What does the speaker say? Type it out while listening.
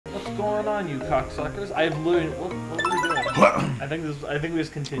going on, you cocksuckers? I've literally. What were we doing? I think we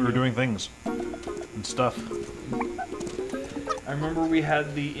just continued. We were doing things and stuff. I remember we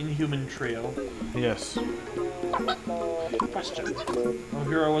had the Inhuman trio. Yes. Question. Oh,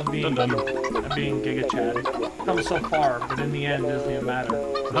 here I was being GIGACHAD. Come so far, but in the end, it doesn't even matter.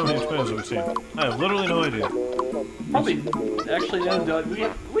 How many tomatoes have we seen? I have literally no idea. Probably. Actually, no.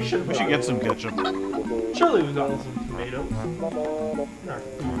 We should. We should get some ketchup. Surely we've gotten some tomatoes. No.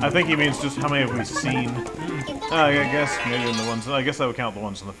 I think he means just how many have we seen. I guess maybe in the ones. I guess I would count the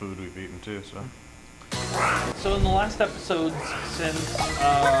ones in the food we've eaten too. So in the last episodes, since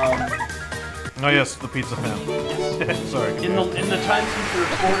oh yes, the pizza fan. Sorry. In the time since we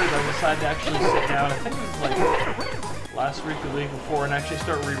recorded, I decided to actually sit down. I think it was like last week or the week before, and actually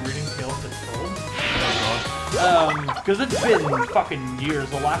start rereading Tales of Told. Because it's been fucking years.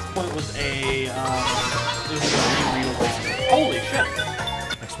 The last point was a rereadable. Holy shit!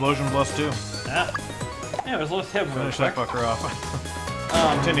 Explosion plus 2. Yeah. Anyways, let's hit him. Finish that fucker off.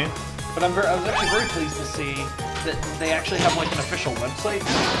 Continue. But I was actually very pleased to see that they actually have like an official website.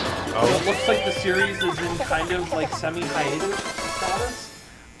 Oh. So it looks like the series is in kind of like semi-hiatus status.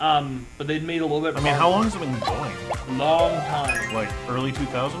 But they'd made a little bit. I mean, how long has it been going? Long time. Like early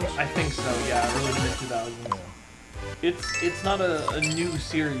 2000s? I think so. Yeah, early to mid 2000s. Yeah. It's not a new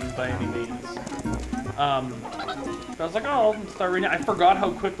series by any means. But I was like, oh, I'll start reading it. I forgot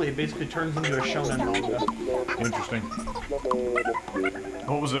how quickly it basically turns into a shonen manga. Interesting.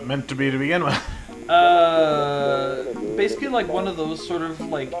 What was it meant to be to begin with? Basically like one of those sort of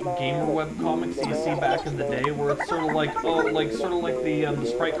like gamer web comics you see back in the day, where it's sort of like the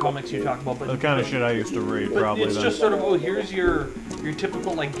Sprite comics you talk about, but the kind of shit I used to read, probably. It's just sort of, oh, here's your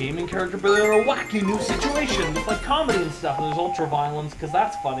typical like gaming character, but in a wacky new situation with like comedy and stuff, and there's ultra violence because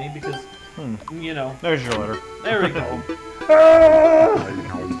that's funny because you know. There's your letter. There we go.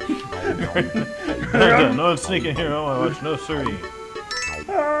 No one's sneaking here. Oh, I watch no siree.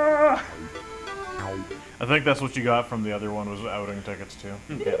 I think that's what you got from the other one, was outing tickets too.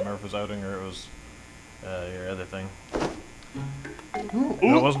 I can't remember if it was outing or it was your other thing. No,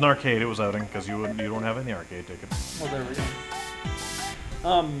 it wasn't arcade, it was outing, because you don't have any arcade tickets. Well, there we go.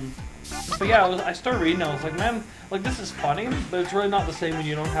 But yeah, I started reading, I was like, man, like, this is funny, but it's really not the same when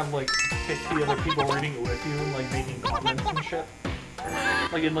you don't have, like, 50 other people reading it with you and, like, making comments and shit.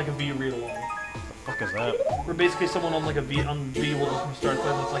 Like, in, like, a V-read-along. What the fuck is that? Where basically someone on, like, a V will just start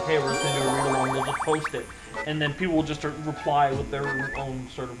saying, it's like, hey, we're just gonna do a read-along, we'll just post it. And then people will just reply with their own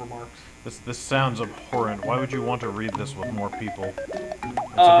sort of remarks. This sounds abhorrent. Why would you want to read this with more people?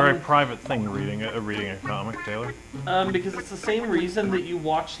 It's a very private thing, reading a comic, Taylor. Because it's the same reason that you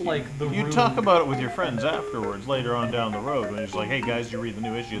watch, like, The Room. You talk about it with your friends afterwards, later on down the road, when it's like, hey guys, you read the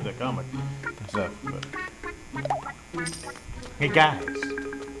new issue of the comic. So, but... Hey guys.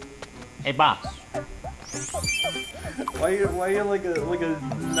 Hey boss. Why are you like a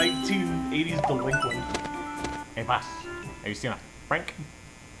 1980s delinquent? Hey boss. Have you seen a Frank?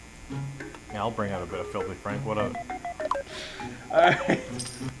 Yeah, I'll bring out a bit of Filthy Frank. What up? Alright.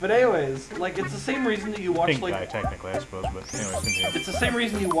 But anyways, like, it's the same reason that you watch, Pink like... guy, technically, I suppose, but anyways, continue. It's the same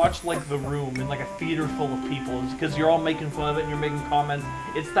reason you watch, like, The Room in, like, a theater full of people. It's because you're all making fun of it and you're making comments.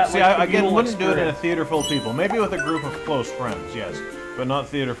 It's that, See, like, I again, wouldn't experience. do it in a theater full of people. Maybe with a group of close friends, yes. But not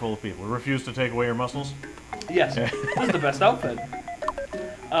theater full of people. Refuse to take away your muscles? Yes. This is the best outfit.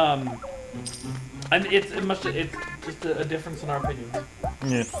 And it's just a difference in our opinions.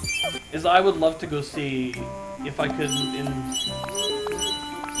 Yeah. Is I would love to go see if I could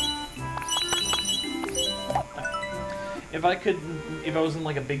if I was in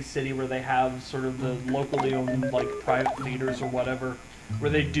like a big city where they have sort of the locally owned like private theaters or whatever,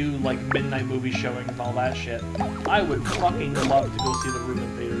 where they do like midnight movie showings and all that shit. I would fucking love to go see The Room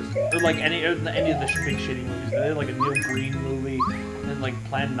in theaters, or like any of the big shitty movies. They had like a Neil Breen movie and like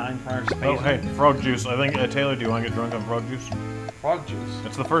Plan 9 from Outer Space. Oh, hey, frog juice. I think Taylor, do you want to get drunk on frog juice? Frog juice.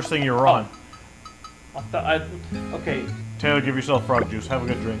 It's the first thing you were on. Okay. Taylor, give yourself frog juice. Have a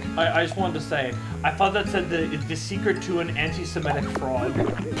good drink. I just wanted to say, I thought that said the secret to an anti-Semitic fraud.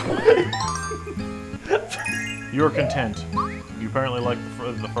 You're content. You apparently like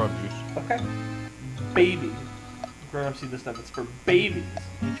the frog juice. Okay. Baby. Grown-ups see this stuff. It's for babies.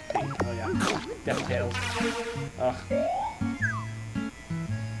 HP. Oh yeah. DuckTales. Ugh.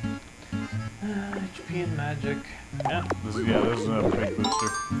 HP and magic. Yeah. This is a big booster.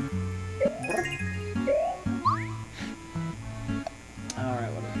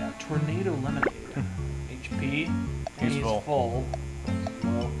 Alright, what do we got? Tornado Lemonade. HP. He's full.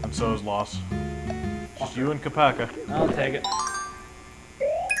 Well, And so is Loss. Just you and Kapaka. I'll take it.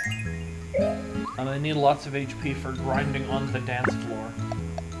 I need lots of HP for grinding on the dance floor.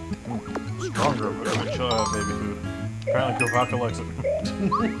 stronger baby food. Apparently Kopaka likes it.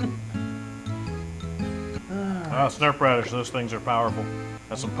 Snurp radish, those things are powerful.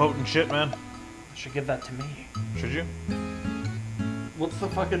 That's some potent shit, man. I should give that to me. Should you? What's the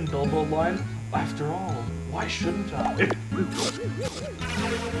fucking Bilbo line? After all, why shouldn't I?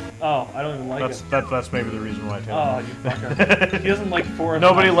 Oh, I don't even like it. That's maybe the reason why I tell Oh, you fucker. He doesn't like forest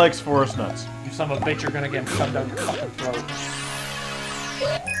Nobody nuts. likes forest nuts. You son of a bitch, you're gonna get shoved down your fucking throat.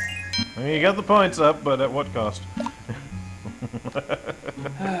 I mean, you got the points up, but at what cost?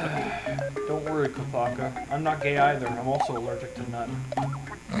 Don't worry, Kopaka. I'm not gay either. I'm also allergic to nut.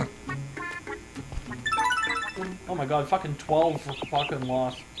 Oh my god, fucking 12 for Kopaka and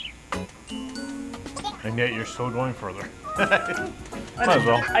lost. And yet you're still going further.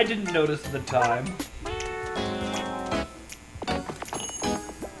 I didn't notice the time.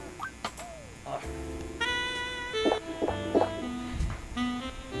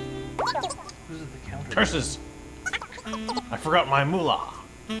 Who's at the counter? Curses! I forgot my moolah.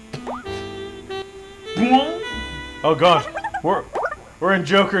 Oh god, we're in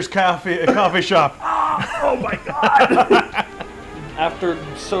Joker's coffee shop. Oh my god! After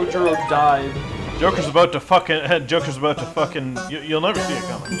Sojiro died. Joker's about to fucking. You'll never see it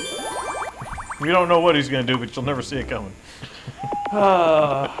coming. We don't know what he's gonna do, but you'll never see it coming.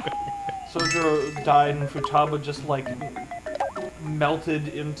 Sojiro died, and Futaba just like melted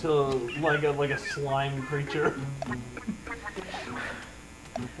into like a slime creature.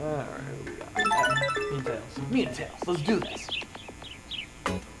 Alright, who we got? Me and Tails. Let's do this.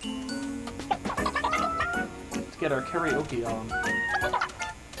 Let's get our karaoke on.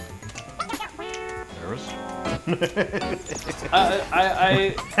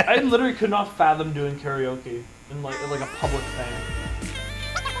 I literally could not fathom doing karaoke in like a public thing.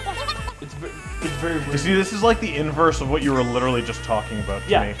 It's very weird. You see, this is like the inverse of what you were literally just talking about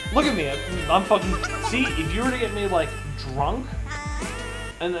to me. Look at me. I'm fucking. See, if you were to get me like drunk,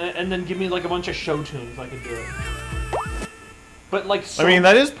 and then give me like a bunch of show tunes, I could do it. But like, I mean,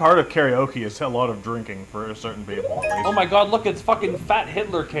 that is part of karaoke. Is a lot of drinking for certain people. At least. Oh my god! Look, it's fucking Fat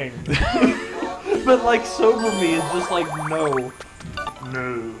Hitler King. But like sober me is just like no.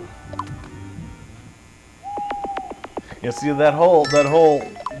 Yeah, see that whole.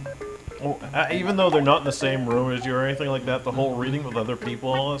 Even though they're not in the same room as you or anything like that, the whole reading with other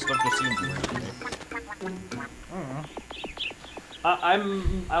people and all that stuff just seems weird to me. I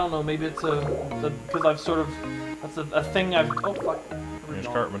don't know. Maybe it's because I've sort of that's a thing I've. Oh fuck. Here's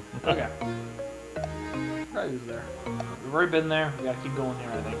Cartman. Okay. Right, who's there? We've already been there. We gotta keep going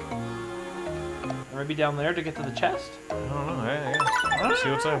here, I think. Maybe down there to get to the chest? I don't know. Yeah. See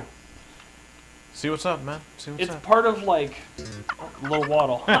what's there. See what's up, man. See what's up. It's part of, like, a little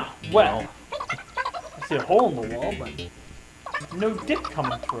waddle. Huh. Well, I see a hole in the wall, but no dick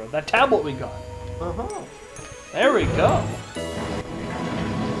coming through. That tablet we got. There we go.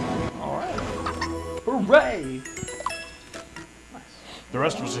 Alright. Hooray! Nice. The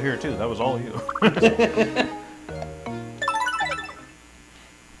rest of us are here, too. That was all you.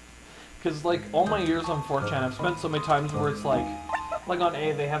 Because, like, all my years on 4chan, I've spent so many times where it's like on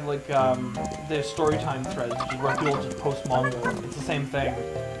A, they have, like, their storytime threads, which is where people just post manga. It's the same thing.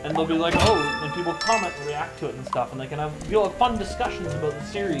 And they'll be like, oh, and people comment and react to it and stuff, and they can have, fun discussions about the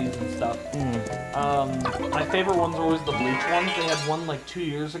series and stuff. My favorite ones are always the Bleach ones. They had one, like, 2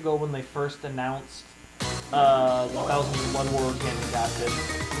 years ago when they first announced, 1001 War Organic Acid.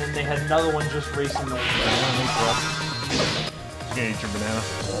 And then they had another one just recently. You can eat your banana.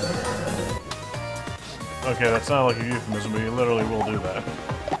 Okay, that's not like a euphemism, but you literally will do that.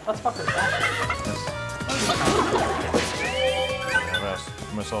 That's fucking Yes. I've asked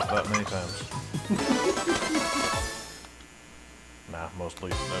myself that many times. Nah,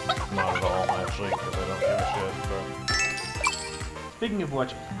 mostly not at all, actually, because I don't give a shit, but... Speaking of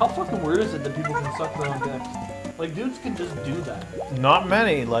which, how fucking weird is it that people can suck their own dicks? Like, dudes can just do that. Not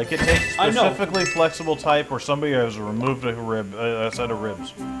many. Like, it takes a specifically flexible type, or somebody has removed a rib, a set of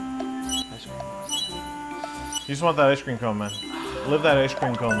ribs. Ice cream. You just want that ice cream cone, man. Live that ice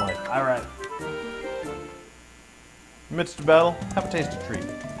cream cone life. Alright. Amidst the battle, have a tasty treat.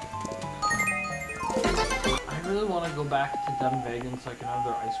 I really want to go back to Dunvegan so I can have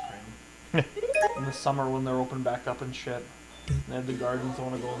their ice cream. In the summer when they're open back up and shit. They have the gardens, I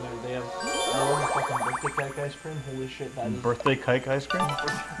want to go in there. They have their own fucking birthday cake ice cream. Holy shit, that is... Birthday cake ice cream?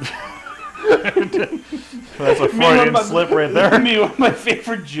 That's a Freudian slip right there. Me, when my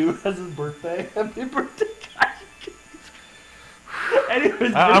favorite Jew has his birthday. Happy birthday, cake.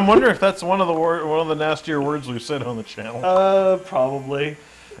 Anyways, I'm wondering if that's one of the nastier words we've said on the channel. Probably.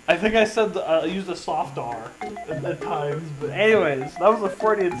 I think I said I used a soft R at times, but anyways, that was a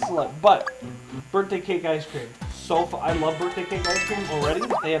Freudian slip. But birthday cake ice cream, I love birthday cake ice cream already.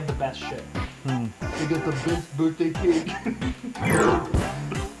 They have the best shit. They got the best birthday cake.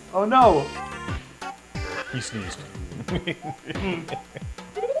 Oh no! He sneezed.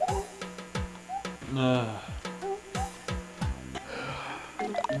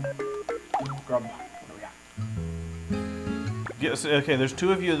 Grub. Yes. Okay. There's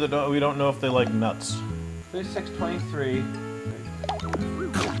two of you that we don't know if they like nuts. 3623.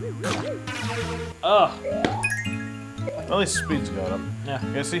 Ugh. At least speed's got up. Yeah.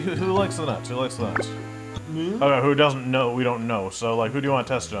 Yeah. See who likes the nuts? Who likes the nuts? Me? Okay. Who doesn't know? We don't know. So like, who do you want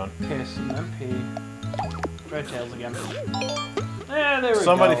to test it on? Okay, some MP. Try Tails again. Yeah, there we go.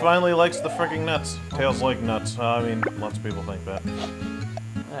 Somebody finally likes the freaking nuts. Tails like nuts. I mean, lots of people think that.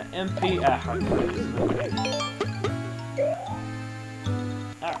 MP.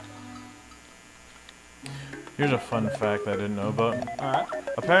 Alright. Here's a fun fact I didn't know about. Alright.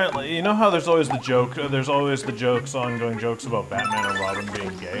 Apparently, you know how there's always the joke, ongoing jokes about Batman and Robin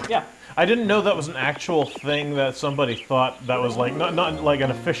being gay? Yeah. I didn't know that was an actual thing that somebody thought that was like, not like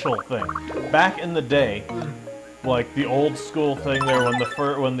an official thing. Back in the day, like the old school thing there when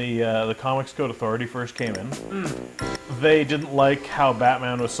the Comics Code Authority first came in, they didn't like how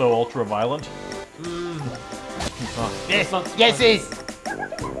Batman was so ultra violent. Yes,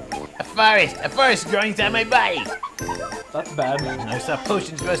 a forest growing inside my body. That's bad. I saw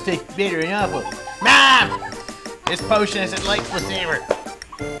potions must taste bitter and awful. Mom! This potion has a delightful savor.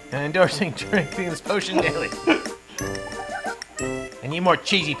 I'm endorsing drinking this potion daily. I need more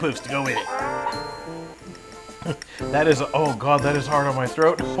cheesy poofs to go with it. That is, oh god, that is hard on my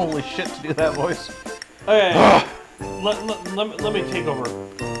throat. Holy shit to do that voice. Okay. let me take over.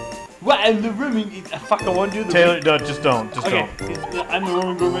 What in the room? Fuck, I want to do the. Taylor, no, just don't. Okay. I'm the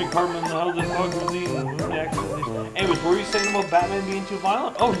Roman gourmet Carmen. How the dog was eating. Anyways, what were you saying about Batman being too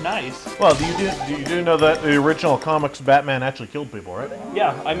violent? Oh, nice. Well, you do know that the original comics Batman actually killed people, right?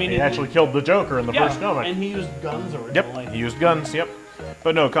 Yeah, I mean he actually killed the Joker in the first comic. And he used guns originally. Yep, he used guns. Yep.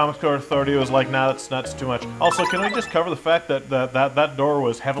 But no, Comics Code Authority was like, nah, that's too much. Also, can we just cover the fact that that door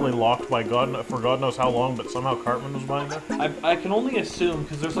was heavily locked by for God knows how long, but somehow Cartman was behind there? I can only assume,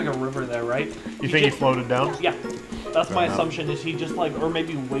 because there's like a river there, right? You think he floated down? Yeah. That's my assumption, is he just like, or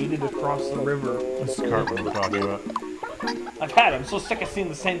maybe waded across the river. This is Cartman we're talking about. I've had it. I'm so sick of seeing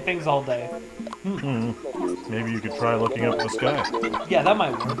the same things all day. Maybe you could try looking up at the sky. Yeah, that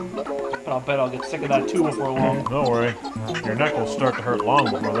might work. But I'll bet I'll get sick of that too before long. Don't worry. Your neck will start to hurt long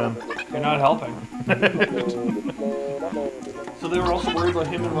before then. You're not helping. So they were also worried about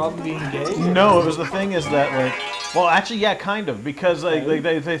him and Robin being gay? No, it was the thing is that, like... Well, actually, yeah, kind of. Because like,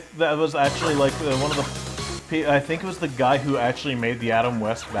 that was actually, like, one of the... I think it was the guy who actually made the Adam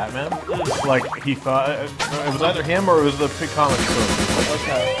West Batman. Like, he thought... it was either him or it was the comic book.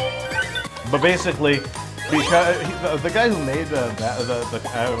 Okay. But basically, because the guy who made the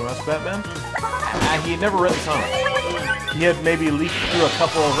Adam West Batman, he had never read the comics. He had maybe leaked through a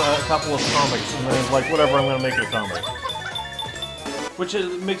couple of comics, and then was like, whatever, I'm gonna make it a comic. Which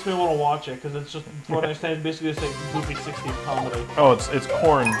makes me want to watch it, because it's just, from what I understand, it's basically just a goofy 60s comedy. Oh, it's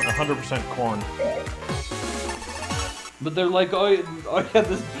corn, 100% corn. But they're like, oh yeah,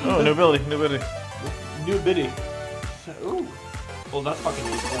 this... Oh, new ability. New biddy. Ooh. Well, that's fucking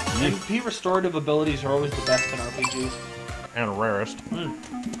useful. MP restorative abilities are always the best in RPGs. And rarest.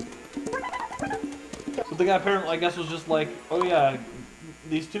 But the guy apparently, I guess, was just like, oh yeah,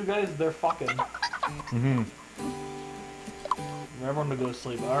 these two guys, they're fucking. Everyone to go to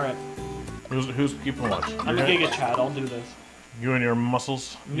sleep. Alright. Who's keeping watch? I'm a GIGACHAD, I'll do this. You and your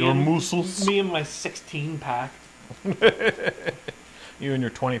muscles? Me and my 16-pack. You and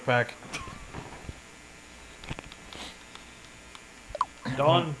your 20-pack.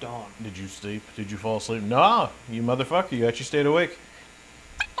 Dawn. Did you sleep? Did you fall asleep? No, you motherfucker, you actually stayed awake.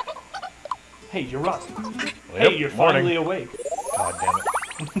 Hey, you're up. Well, hey, you're finally awake. God damn it.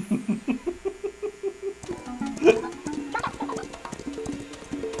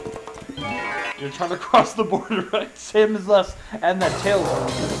 You're trying to cross the border, right? Same as us, and that tail.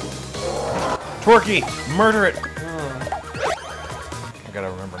 Twerky, murder it! I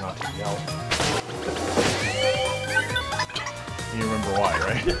gotta remember not to yell. You remember why,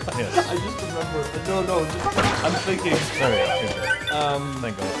 right? Yes. I just remember. No, I'm thinking. There we go.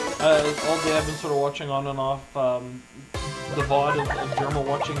 Thank God. All day I've been sort of watching on and off the VOD of Jerma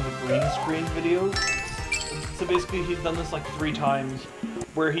watching the green screen videos. So basically he's done this like 3 times,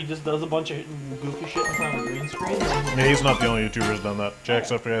 where he just does a bunch of goofy shit in front of a green screen. Yeah, he's not the only YouTuber who's done that.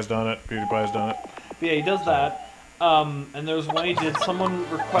 Jacksepticeye's done it, PewDiePie's done it. But yeah, he does that. And there's one he did. Someone No,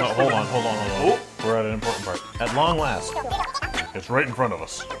 requested. hold on. Oh. We're at an important part. At long last, it's right in front of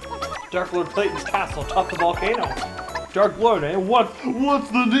us. Dark Lord Clayton's castle atop the volcano. Dark Lord, eh? What's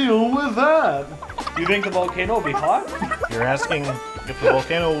the deal with that? You think the volcano will be hot? You're asking if the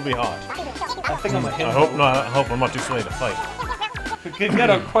volcano will be hot. I think I'm a hint. I hope not. I hope I'm not too sweaty to fight. It could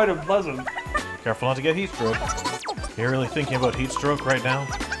get quite unpleasant. Careful not to get heat stroke. You're really thinking about heat stroke right now?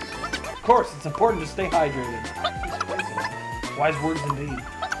 Of course, it's important to stay hydrated. Wise words indeed.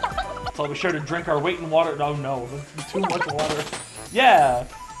 So I'll be sure to drink our weight in water. Oh no, that's too much water. Yeah,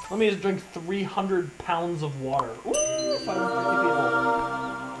 let me just drink 300 pounds of water. Ooh, 550 people.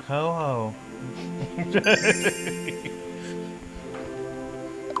 Ho ho.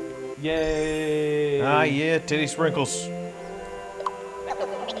 Yay! Ah yeah, titty sprinkles.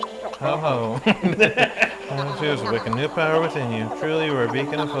 Ho ho. Here's awaken new power within you. Truly, you are a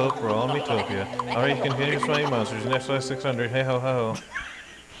beacon of hope for all Miitopia. Alright, you continue to slay monsters. Next life 600. Hey ho ho.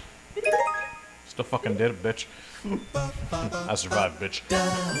 Still fucking dead, bitch. I survived, bitch.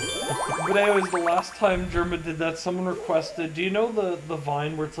 But anyways, the last time Germa did that, someone requested, do you know the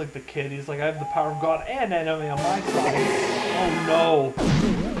Vine where it's like the kid, he's like, I have the power of God and enemy on my side. Oh no.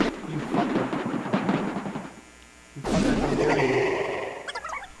 You fucker. You fucker, how dare you.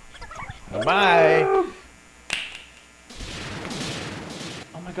 Bye!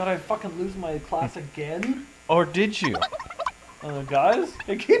 Oh my god, I fucking lose my class again? Or did you? Guys,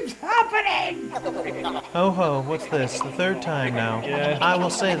 it keeps happening! Ho ho, what's this? The third time now. Yeah. I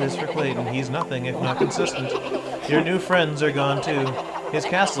will say this for Clayton, he's nothing if not consistent. Your new friends are gone too. His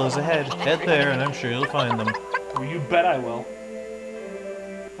castle is ahead. Head there and I'm sure you'll find them. Well, you bet I will.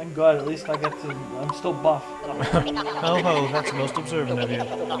 Thank God, at least I get to... I'm still buff. Ho ho, that's most observant of you.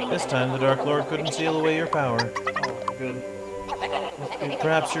 This time the Dark Lord couldn't seal away your power. Oh, good.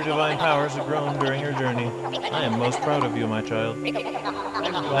 Perhaps your divine powers have grown during your journey. I am most proud of you, my child.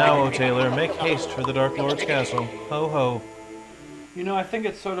 Now, O Taylor, make haste for the Dark Lord's castle. Ho ho. You know, I think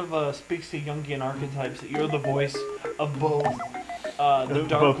it sort of speaks to Jungian archetypes that you're the voice of both the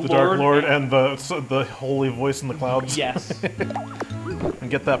Dark Both the Dark Lord and the holy voice in the clouds. Yes. And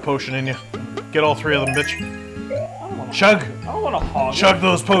get that potion in you. Get all three of them, bitch. I don't wanna Chug! I don't want to hog Chug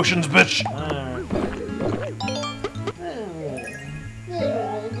those potions, bitch!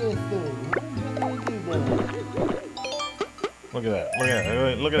 Look at that. Look at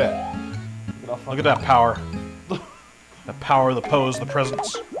that. Look at that. Look at that power. The power, the pose, the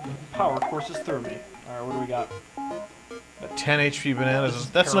presence. Power courses through me. Alright, what do we got? 10 HP bananas.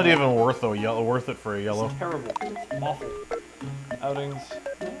 That's not even worth it for a yellow. This is terrible. It's awful. Outings.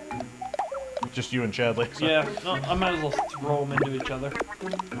 Just you and Chadley. So. Yeah, no, I might as well throw them into each other.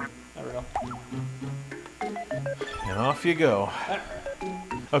 There we go. And off you go.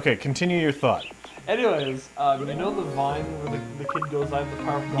 Okay, continue your thought. Anyways, you know the Vine where the kid goes, I have the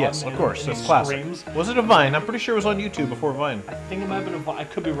power of God? Yes, of course. and It's he classic. screams? Was it a Vine? I'm pretty sure it was on YouTube before Vine. I think it might have been a Vine. I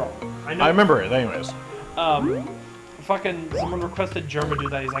could be wrong. I know. I remember it, anyways. Fucking someone requested Germa do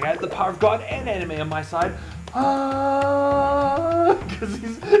that. He's like, I have the power of God and anime on my side.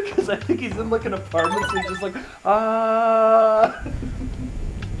 Because I think he's in like an apartment, so he's just like,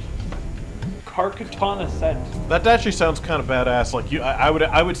 Karkatana Ascent. That actually sounds kind of badass. Like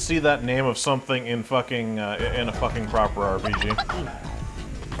I would see that name of something in fucking in a fucking proper RPG.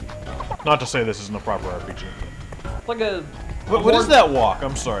 Not to say this isn't a proper RPG. Like a. What is that walk?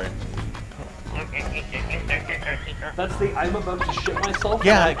 I'm sorry. That's the I'm about to shit myself.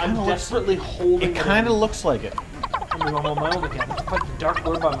 Yeah, and I'm looks, desperately holding. It kind of looks like it. I'm on my own again. If I fight the Dark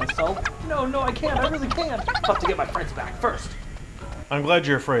Lord by myself. No, I can't. I really can't. I have to get my friends back first. I'm glad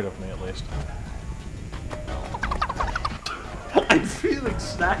you're afraid of me, at least. I'm feeling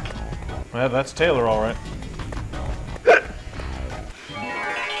snack. Well, that's Taylor, all right.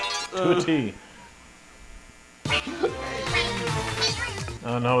 To a T.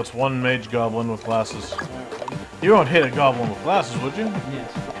 Oh no, it's one mage goblin with glasses. You won't hit a goblin with glasses, would you?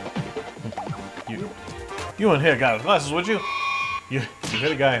 Yes. You wouldn't hit a guy with glasses, would you? You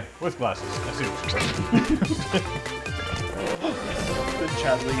hit a guy with glasses. I see what you're saying. Good,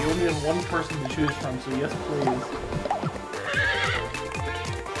 Chadley. You only have one person to choose from, so yes, please.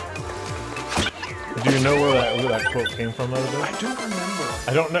 Do you know where that quote came from, though? I don't remember.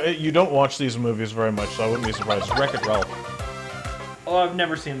 I don't know. You don't watch these movies very much, so I wouldn't be surprised. Wreck-It Ralph. Oh, I've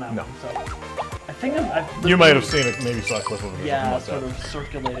never seen that one, so... I think I've You might have seen it, maybe saw a clip of it or yeah, something like sort of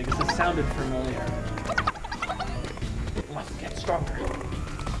circulating, because it sounded familiar. Let's get stronger.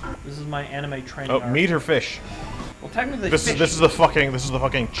 This is my anime training that. Oh, arc. meat or fish? Well, technically This fish. is the fucking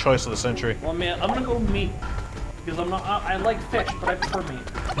choice of the century. Well, man, I'm gonna go meat. Because I'm not... I like fish, but I prefer meat.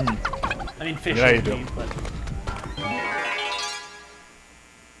 I mean, fish Yeah, is you do. meat, but... Oh,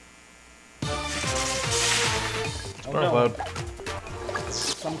 Storm no. cloud.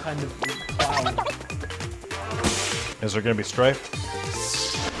 Some kind of cloud. Is there gonna be strife?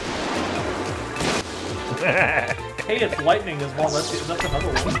 Hey, it's lightning as well. That's another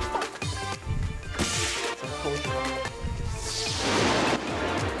one.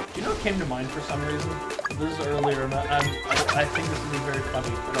 You know what came to mind for some reason? This is earlier, and I think this would be very funny.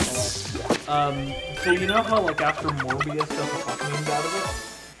 I don't know why. So you know how like after Morbius got the fuck memes out of it,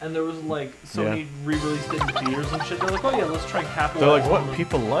 and there was like Sony re-released it in theaters and shit. They're like, oh yeah, let's try and capitalize. They're like, on what? the...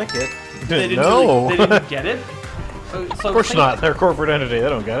 People like it? They didn't No. they didn't get it. So Of course not. They're a corporate entity. They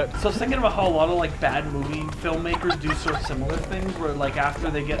don't get it. So I was thinking about how a lot of like bad movie filmmakers do sort of similar things, where like after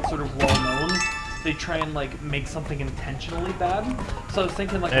they get sort of well known, they try and like make something intentionally bad. So I was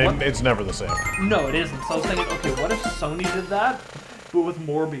thinking like, And what? it's never the same. No, it isn't. So I was thinking, okay, what if Sony did that, but with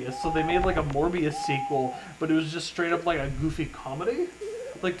Morbius? So they made like a Morbius sequel, but it was just straight up like a goofy comedy,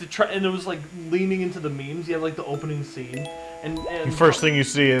 like to try, and it was like leaning into the memes. You have like the opening scene, and The first thing you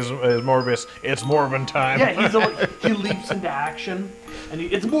see is Morbius. It's Morbin time. yeah, he leaps into action, and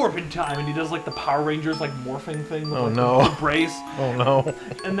it's Morbin time, and he does like the Power Rangers like morphing thing with Oh, like, no. the brace. Oh no.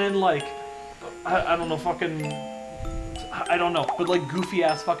 And then like, I don't know, fucking, I don't know, but like goofy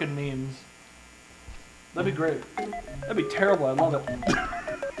ass fucking memes. That'd be great. That'd be terrible. I love it.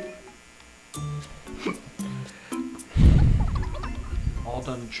 All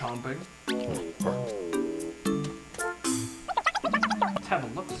done chomping. Let's have a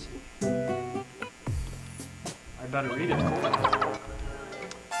look. I better eat it.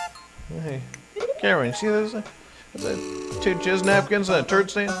 Hey, Cameron, see those? Two jizz napkins and a turd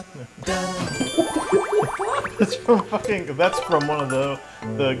stain? That's from fucking. That's from one of the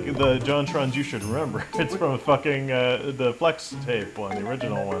JonTrons you should remember. It's from fucking the Flex tape one, the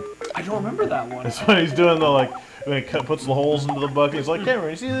original one. I don't remember that one. That's when he's doing the like when he puts the holes into the bucket. He's like,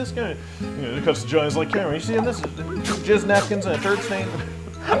 Cameron, you see this guy? You know, he cuts the joint. He's like, Cameron, you see this? Jizz napkins and a turd stain.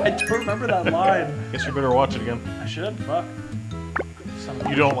 I don't remember that line. Guess you better watch it again. I should. Fuck.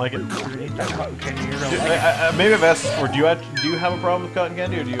 You don't like it? Cotton candy. You're gonna like it. Maybe I've asked for. Do you have a problem with cotton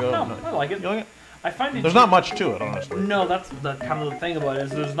candy, or do you? No, I like it. You like it? I find it. There's not much to it, honestly. No, that's the kind of the thing about it is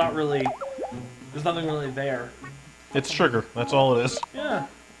there's nothing really there. It's sugar. That's all it is. Yeah,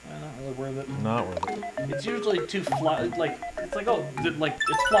 not really worth it. Not worth it. It's usually too flat. Like it's like like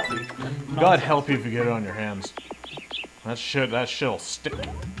it's fluffy. And God help you if you get it on your hands. That shit'll stick, and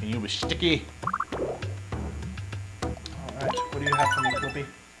you'll be sticky. All right, what do you have for me, Clippy?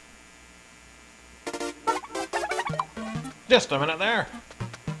 Just a minute there.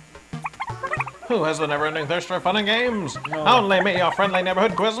 Who has the never-ending thirst for fun and games? No. Only me, your friendly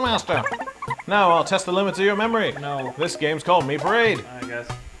neighborhood quizmaster. Now I'll test the limits of your memory. No. This game's called Me Parade. I guess.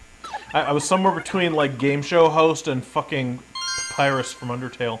 I was somewhere between like game show host and fucking Papyrus from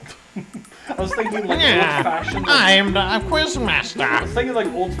Undertale. I was thinking like old-fashioned. Like, I'm the quizmaster. I was thinking like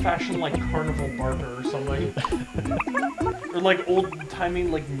old-fashioned like carnival barker or something, or like old-timey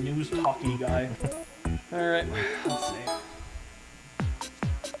like news talky guy. All right, let's see.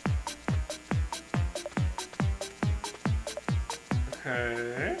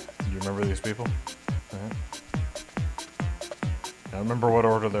 Okay. Do you remember these people? I remember what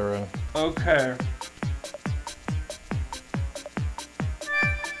order they're in. Okay.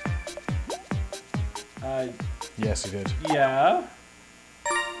 Yes, he did. Yeah.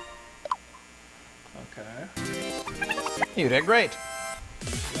 Okay. You did great.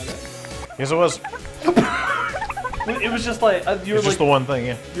 Yes, it was. It was just like you were It's like just the one thing,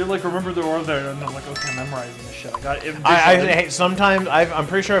 yeah. you're like remember the order, and I'm like okay, I'm memorizing this shit. I got it. Hey, sometimes I'm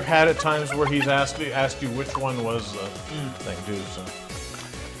pretty sure I've had at times where he's asked you which one was the thing too. So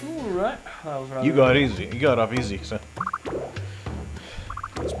All right. That was rather you got easy. You got off easy. So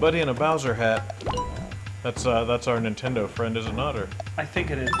it's Buddy in a Bowser hat. That's our Nintendo friend, is it not? Or I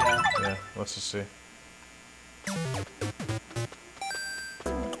think it is. Yeah. yeah, let's just see.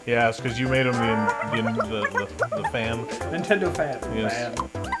 Yeah, it's because you made him the fan. Nintendo fan. Yes. Fan. Oh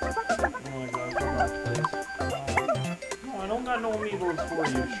my god, come on, please. Oh, I don't got no amiibos for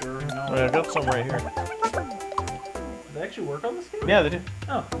you, sure. No. Oh, yeah, I got some right here. Do they actually work on this game? Yeah, they do.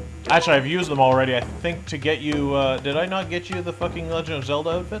 Oh. Actually, I've used them already. I think to get you. Did I not get you the fucking Legend of Zelda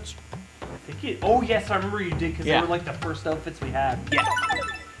outfits? I think it. Oh yes, I remember you did because Yeah. they were like the first outfits we had. Yeah.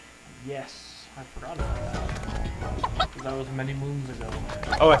 Yes, I forgot about that. 'Cause that was many moons ago.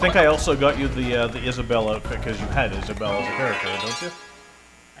 Oh, I think I also got you the Isabelle outfit because you had Isabelle as a character, don't you?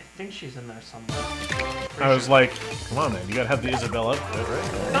 I think she's in there somewhere. I was like, come on, man, you gotta have the Isabelle outfit,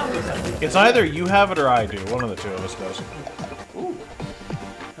 right? Not this outfit. It's either you have it or I do. One of the two of us does. Ooh.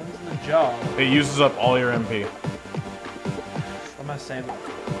 Depends on the job. It uses up all your MP. I'm gonna save it.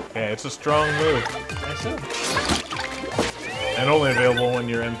 Yeah, it's a strong move. I said. And only available when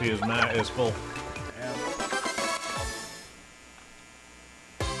your MP is full. Yeah.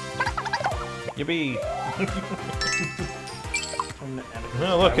 Yippee!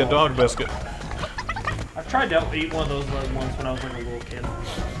 Oh, look, a dog biscuit. I've tried to eat one of those once when I was like a little kid.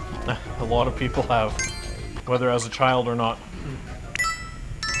 A lot of people have, whether as a child or not.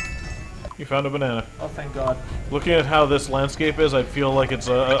 You found a banana. Oh, thank God. Looking at how this landscape is, I feel like it's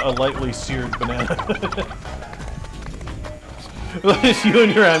a lightly seared banana. Look at you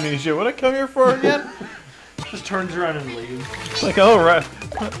and your amnesia. What did I come here for again? Just turns around and leaves. Like, oh, right.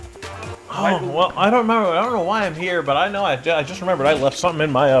 Oh, well, I don't remember. I don't know why I'm here, but I know I just remembered I left something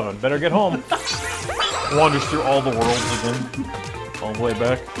in my oven. Better get home. Wanders through all the worlds again. All the way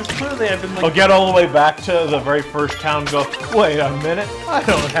back. Clearly I've been like... I'll get all the way back to the very first town and go, wait a minute, I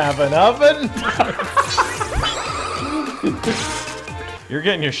don't have an oven! You're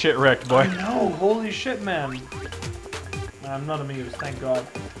getting your shit wrecked, boy. No, holy shit, man. I'm not amused, thank God.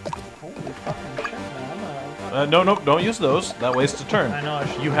 Holy fucking shit, man. No, don't use those. That wastes a turn. I know I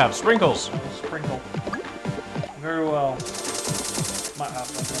should. You have sprinkles. Sprinkle. Very well.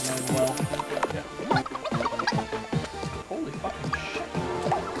 Very well. Yeah. Holy fucking shit.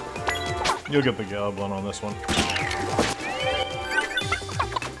 You'll get the goblin on this one.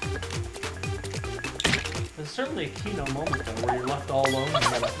 There's certainly a Kino moment though, where you're left all alone and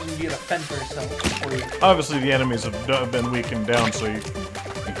you gotta fend for yourself before you... Obviously, the enemies have been weakened down, so you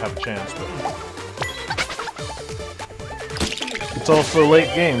have a chance, but... It's also a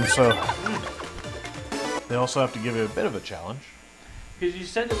late game, so... They also have to give you a bit of a challenge. Because you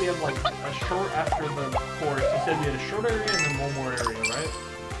said that we have like a short after the course, you said we had a short area and then one more area, right?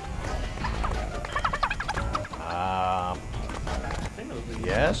 I think it was the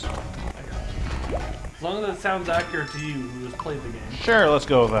yes? As long as it sounds accurate to you who has played the game. Sure, let's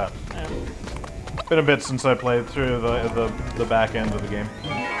go with that. Yeah. Been a bit since I played through the back end of the game.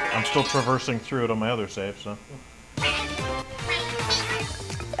 I'm still traversing through it on my other save, so...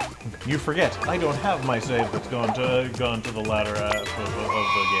 You forget, I don't have my save that's gone to the latter of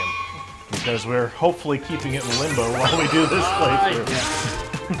the game. Because we're hopefully keeping it in limbo while we do this playthrough.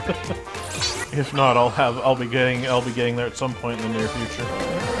 If not, I'll be getting there at some point in the near future.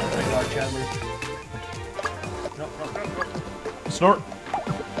 Snort.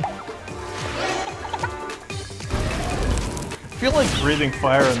 I feel like breathing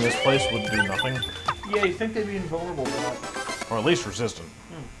fire in this place would do nothing. Yeah, you think they'd be invulnerable to that. Or at least resistant.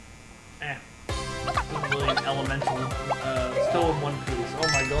 Isn't really an elemental. Still in One Piece. Oh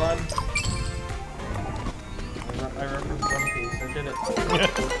my God. I referenced One Piece. I did it.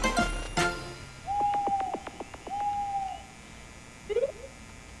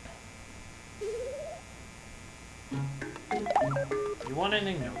 You want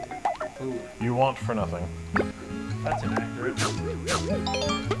anything? No. Ooh. You want for nothing. That's inaccurate.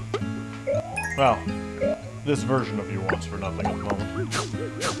 Well, this version of you wants for nothing at the moment.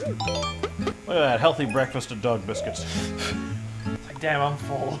 Look at that, healthy breakfast of dog biscuits. It's like, damn, I'm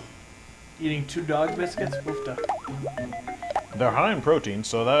full. Eating 2 dog biscuits? Woofta. They're high in protein,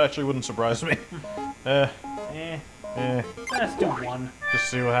 so that actually wouldn't surprise me. Let's do 1. Just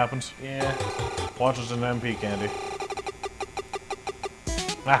see what happens. Yeah. Watch us an MP candy.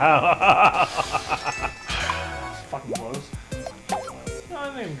 Fucking close. No, I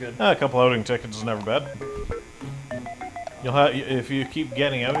think I'm good. A couple outing tickets is never bad. You'll have, if you keep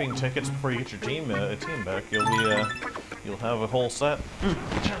getting outing tickets before you get your team back, you'll have a whole set.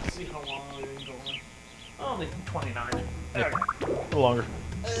 Let's see how long we've been going. Only 29. Yeah, a little longer.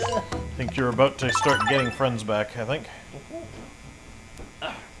 I think you're about to start getting friends back, I think.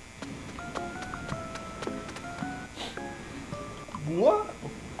 What?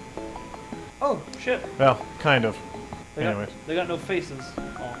 Oh, shit. Well, kind of. Anyways. They got no faces.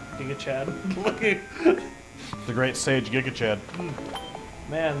 Oh, GIGACHAD. Look at... The great sage GIGACHAD.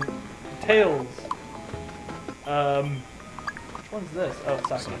 Man, Tails. Which one's this? Oh,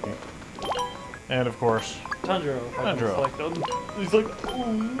 Saki. And of course, Tanjiro. Tanjiro. He's like,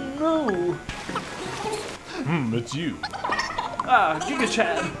 oh no. It's you. Ah,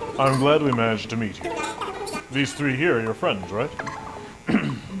 GIGACHAD. I'm glad we managed to meet you. These 3 here are your friends, right?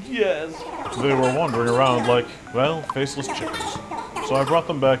 Yes. They were wandering around like, well, faceless chickens. So I brought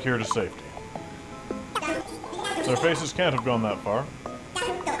them back here to safety. Their faces can't have gone that far.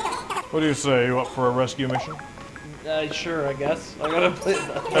 What do you say? You up for a rescue mission? Sure, I guess. I gotta play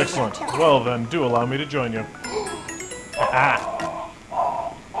that. Excellent. Well then, do allow me to join you.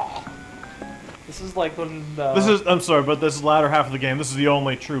 This is like when... I'm sorry, but this latter half of the game, this is the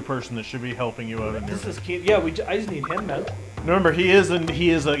only true person that should be helping you out in your... This is key. Yeah, I just need him, man. Remember, he's a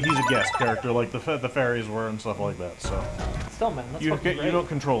guest character, like the fairies were and stuff like that. So Still, man, that's you fucking great. don't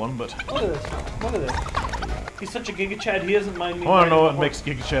control him, but Look at this. Look at this. He's such a GIGACHAD, he doesn't mind me. I want to know what riding makes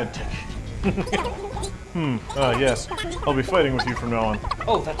GIGACHAD tick. Yes. I'll be fighting with you from now on.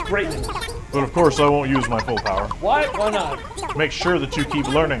 Oh, that's great news. But of course, I won't use my full power. Why? Why not? Make sure that you keep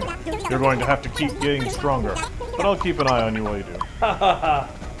learning. You're going to have to keep getting stronger. But I'll keep an eye on you while you do. Ha ha ha.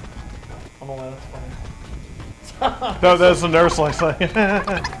 I don't know why that's funny. That's the nurse like saying.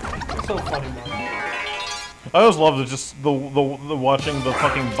 It's so funny, man. I always love the watching the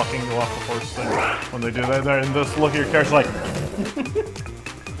fucking bucking go off the horse thing when they do that there, and just look at your character like.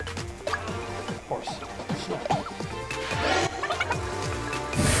 Horse.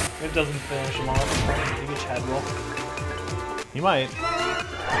 It doesn't finish him off. GIGACHAD roll. You might.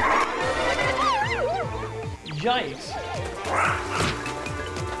 Yikes.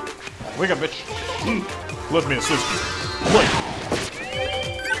 Wake up, bitch. Let me assist you. Wait.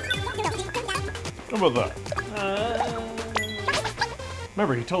 How about that?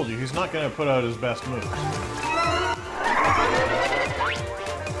 Remember, he told you he's not going to put out his best move.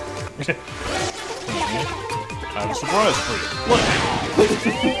 I have a surprise for you. Look.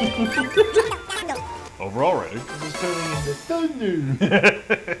 Over already. This is turning into thunder.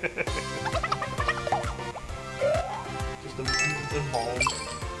 Just evolved.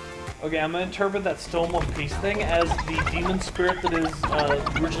 Okay, I'm gonna interpret that still in one piece thing as the demon spirit that is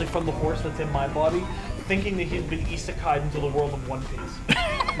originally from the horse that's in my body, thinking that he's been isekai'd into the world of One Piece.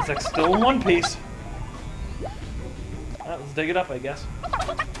 He's like, still in one piece. Let's dig it up, I guess.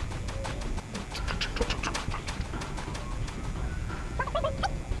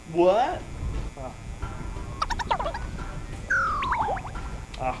 What?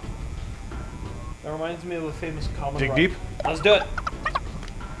 Ah. That reminds me of a famous common Dig writer. deep? Let's do it!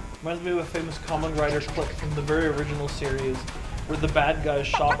 Reminds me of a famous common writer clip from the very original series where the bad guy is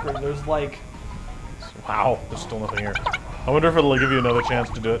Shocker. There's like... Wow, there's still nothing here. I wonder if it'll give you another chance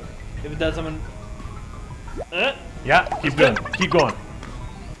to do it. If it does, I'm gonna... Yeah, keep doing it. Keep going.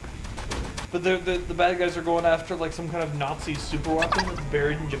 But the bad guys are going after like some kind of Nazi super weapon that's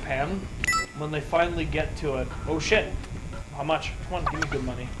buried in Japan. When they finally get to it, oh shit! How much? Come on, give me good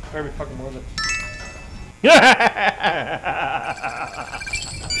money. Better be fucking worth it.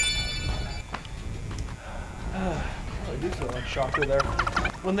 I do feel like Shocker there.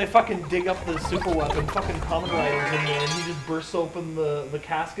 When they fucking dig up the super weapon, fucking Kamen Rider's in there, and he just bursts open the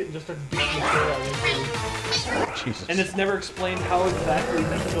casket and just starts beating the shit out of him. Jesus. And it's never explained how exactly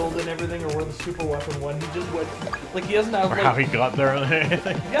he killed and everything, or where the super weapon went. He just went, like he doesn't have Or like, how he got there or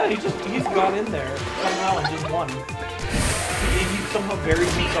anything. yeah, he's got in there somehow and just won. He somehow buried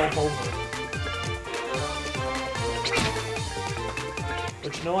himself over.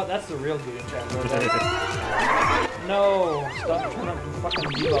 But you know what? That's the real GIGACHAD right there. No! Stop trying to fucking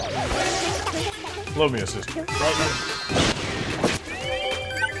debuff me. Love me a sister. Right now.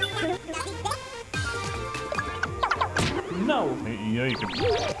 No! You know you can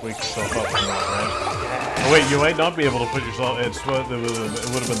wake yourself up from that, right? Oh wait, you might not be able to put yourself... It would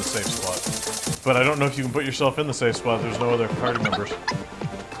have been the safe spot. But I don't know if you can put yourself in the safe spot. There's no other party members.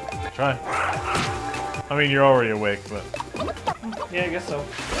 Try. I mean, you're already awake, but... Yeah, I guess so.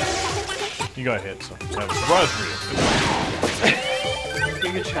 You got hit, so I have a surprise for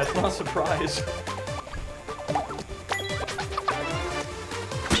you. GIGACHAD's not a surprise.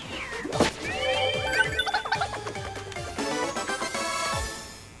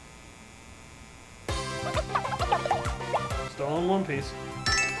 Still in one piece.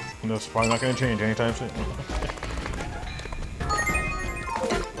 And that's probably not going to change anytime soon.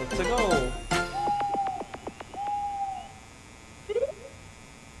 Let's go.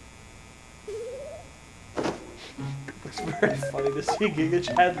 It's very funny to see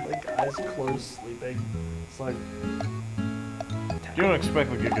GIGACHAD like eyes closed sleeping. It's like You don't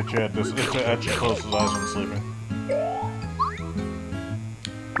expect the GIGACHAD to actually close his eyes when sleeping.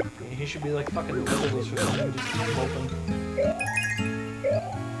 he should be like fucking Legolas or something, just keep open.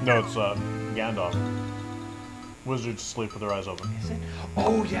 No, it's Gandalf. Wizards sleep with their eyes open. Is it?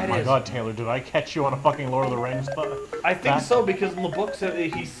 Oh yeah, it My is. God, Taylor, did I catch you on a fucking Lord of the Rings? I think so because in the books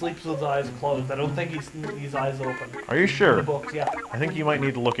he sleeps with his eyes closed. I don't think he's eyes open. Are you In sure? the books, yeah. I think you might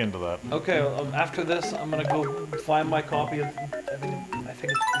need to look into that. Okay, after this, I'm gonna go find my copy of. I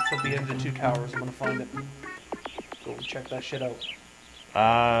think it's at the end of the Two Towers. I'm gonna find it. Go check that shit out.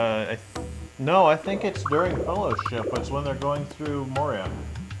 No, I think it's during Fellowship. It's when they're going through Moria.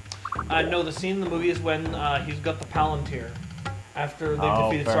 No, the scene in the movie is when he's got the Palantir. After they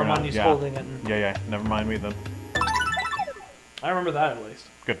defeated fair Saruman, enough. he's Yeah. holding it. And Yeah, never mind me then. I remember that at least.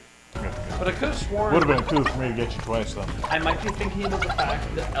 Good. Good. But I could have sworn... Would have been cool for me to get you twice, though. I might be thinking about the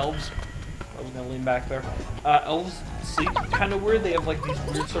fact that elves... I was going to lean back there. Elves sleep kind of weird. They have like these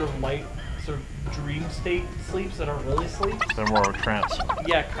weird sort of light, sort of dream state sleeps that aren't really sleep. They're more of a trance.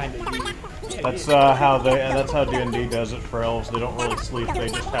 Yeah, kind of. Yeah, That's how D&D does it for elves. They don't really sleep. They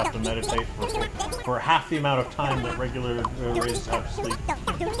just have to meditate for half the amount of time that regular races have to sleep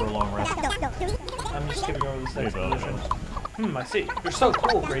for a long rest. I'm just skipping over this next position. I see. You're so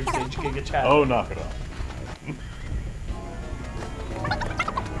cool, Great Sage GIGACHAD. Oh, knock it off.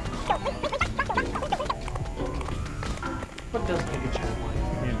 What does GIGACHAD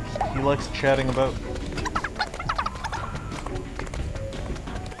like? He likes chatting about.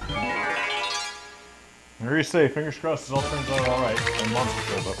 Very safe. Fingers crossed this all turns out alright. And monster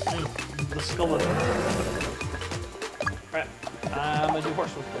shows up. The skull of it. Alright. I'm gonna do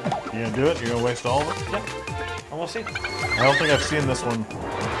horse whip. You gonna do it? You're gonna waste all of it? Yep. And we'll see. I don't think I've seen this one.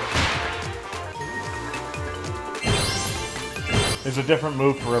 There's a different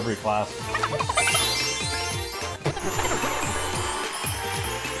move for every class.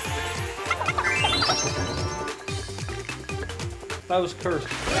 That was cursed.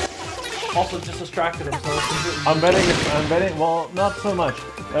 Also just distracted him, so it's I'm betting, well, not so much.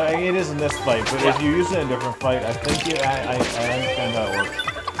 It is in this fight, but if you use it in a different fight, I think I understand how it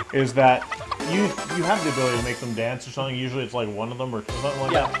works. Is that you have the ability to make them dance or something. Usually it's like one of them or something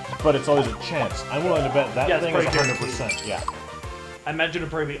like that. But it's always a chance. I'm willing to bet that thing is 100%. Yeah. I imagine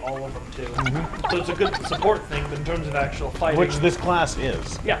it'd probably be all of them too. So it's a good support thing, but in terms of actual fighting... Which this class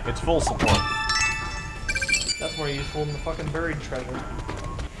is. Yeah. It's full support. That's more useful than the fucking buried treasure.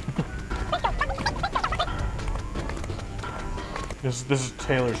 This is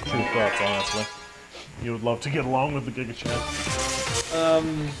Taylor's true thoughts, honestly. You would love to get along with the GIGACHAD.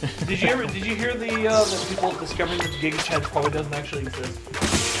 Did you hear the people discovering that GIGACHAD probably doesn't actually exist?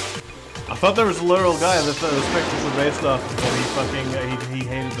 I thought there was a literal guy that those pictures were based off, and he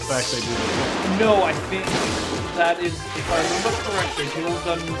hated the fact they do this. No, I think that is, if I remember correctly, people have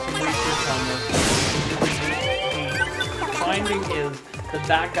done some research on this. The finding is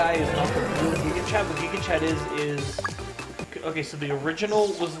that guy is not the real GIGACHAD. What GIGACHAD is okay. So the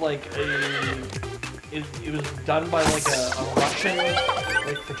original was like it was done by like a Russian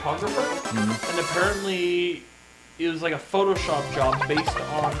like photographer, and apparently it was like a Photoshop job based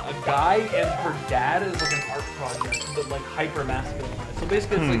on a guy and her dad as like an art project, but like hyper masculine. So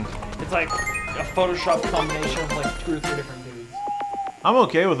basically, it's like a Photoshop combination of like 2 or 3 different dudes. I'm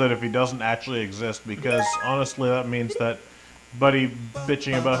okay with it if he doesn't actually exist, because honestly, that means that Buddy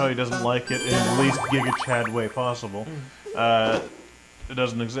bitching about how he doesn't like it in the least GIGACHAD way possible. It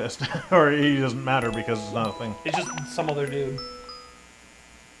doesn't exist, or he doesn't matter because it's not a thing. It's just some other dude.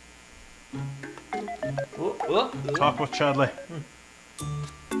 Talk with Chadley.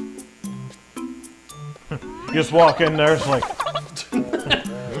 You just walk in there, it's like...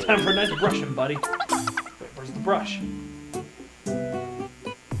 Time for a nice brushing, buddy. Wait, where's the brush?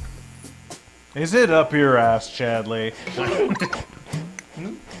 Is it up your ass, Chadley?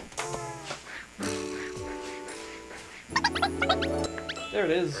 There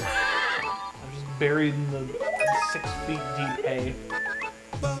it is. I'm just buried in the 6 feet deep hay.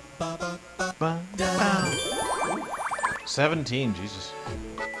 17, Jesus.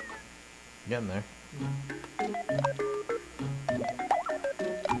 Getting there.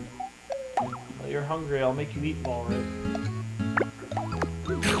 Well, you're hungry, I'll make you eat all right.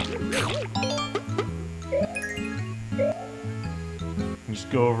 Just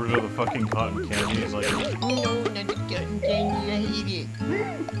go over to the fucking cotton candy. He's like, No, not the cotton candy, I hate it.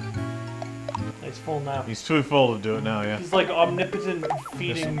 Nice full nap. he's too full to do it now, yeah. He's like omnipotent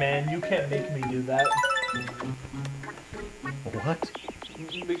feeding man. You can't make me do that. What?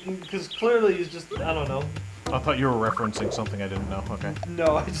 Because clearly he's just, I don't know. I thought you were referencing something I didn't know. Okay.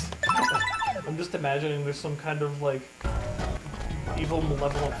 No, I'm just imagining there's some kind of like evil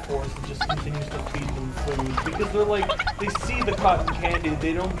malevolent force that just continues to feed them food, because they're like, they see the cotton candy,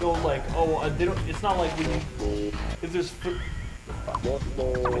 they don't go like, oh, they don't, it's not like when you, if there's food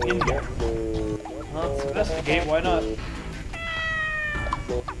in here. Well, let's investigate, why not?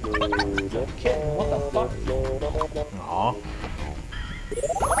 Kitten, what the fuck? Aw.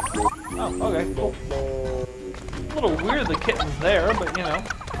 Oh, okay, cool. A little weird the kitten's there, but you know.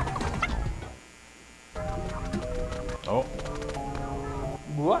 Oh.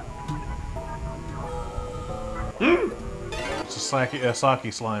 What? It's a sake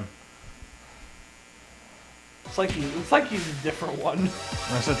slime. It's like he's a different one.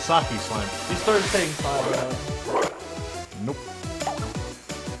 I said sake slime. You started saying slime. Nope.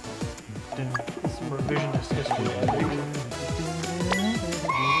 Some revisionist history.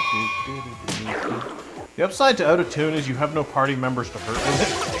 The upside to out of tune is you have no party members to hurt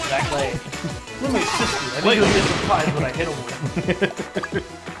with Exactly. Let me assist you. I think you'll be surprised when I hit him with. it.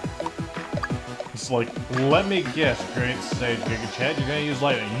 It's like, let me guess, great stage GIGACHAD, you're gonna use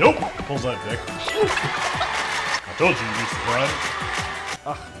lightning. Nope! Pulls out Vic. I told you you'd be surprised.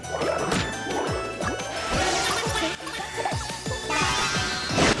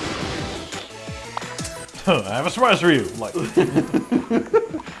 I have a surprise for you. Like,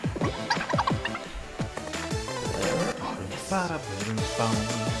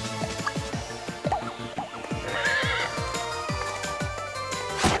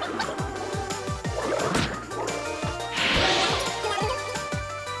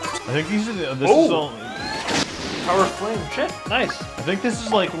 I think these are the. This is all. Power flame. Shit. Nice. I think this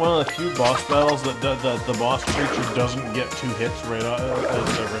is like one of the few boss battles that the boss creature doesn't get 2 hits right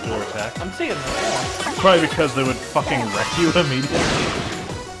as a regular attack. I'm seeing that. Yeah. Probably because they would fucking wreck you immediately.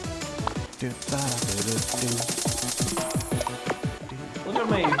 Look at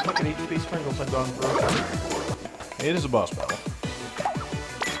my fucking HP sprinkles I've gone through. It is a boss battle.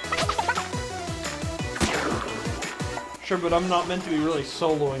 Sure, but I'm not meant to be really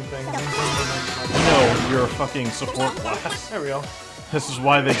soloing things. No, you're a fucking support class. There we go. This is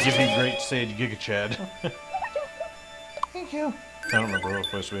why they give you Great Sage GIGACHAD. Thank you. I don't remember what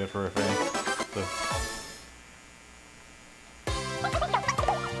place we had for FA.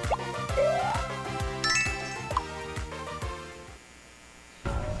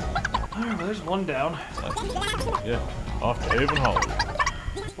 Alright, well, there's one down. Yeah, off to Haven Hollow.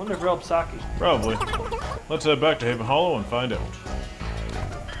 Wonder if it'll help Saki. Probably. Let's head back to Haven Hollow and find out.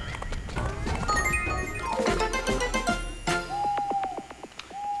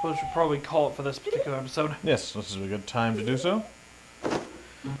 Suppose we should probably call it for this particular episode. Yes, this is a good time to do so.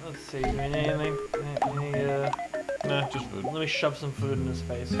 Let's see, anything? Nah, just food. Let me shove some food in his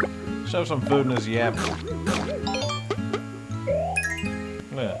face. Shove some food in his yap.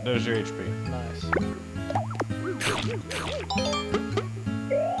 Yeah, there's your HP. Nice.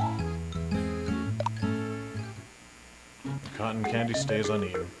 Cotton candy stays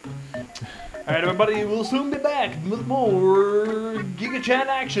uneaten. Alright, everybody, we'll soon be back with more GIGACHAD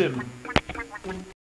action.